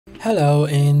Hello,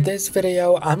 in this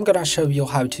video I'm gonna show you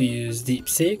how to use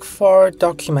DeepSeek for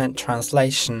document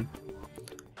translation.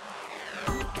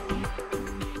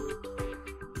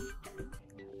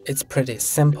 It's pretty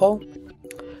simple.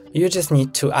 You just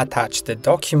need to attach the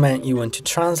document you want to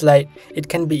translate. It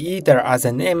can be either as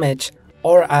an image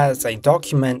or as a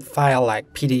document file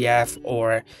like PDF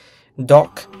or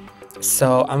doc.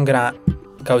 So I'm gonna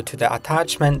go to the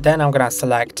attachment, then I'm gonna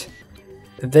select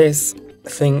this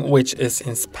thing which is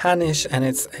in Spanish and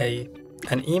it's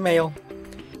an email.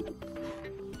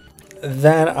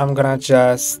 Then I'm gonna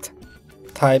just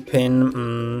type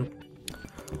in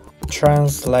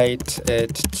translate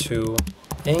it to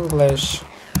English.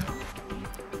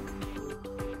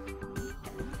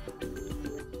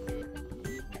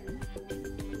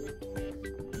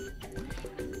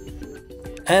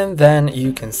 And then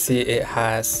you can see it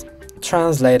has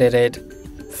translated it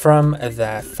from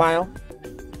the file,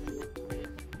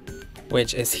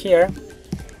 which is here,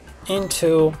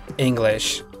 into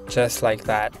English, just like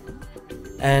that.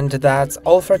 And that's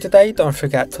all for today. Don't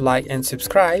forget to like and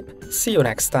subscribe. See you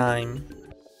next time.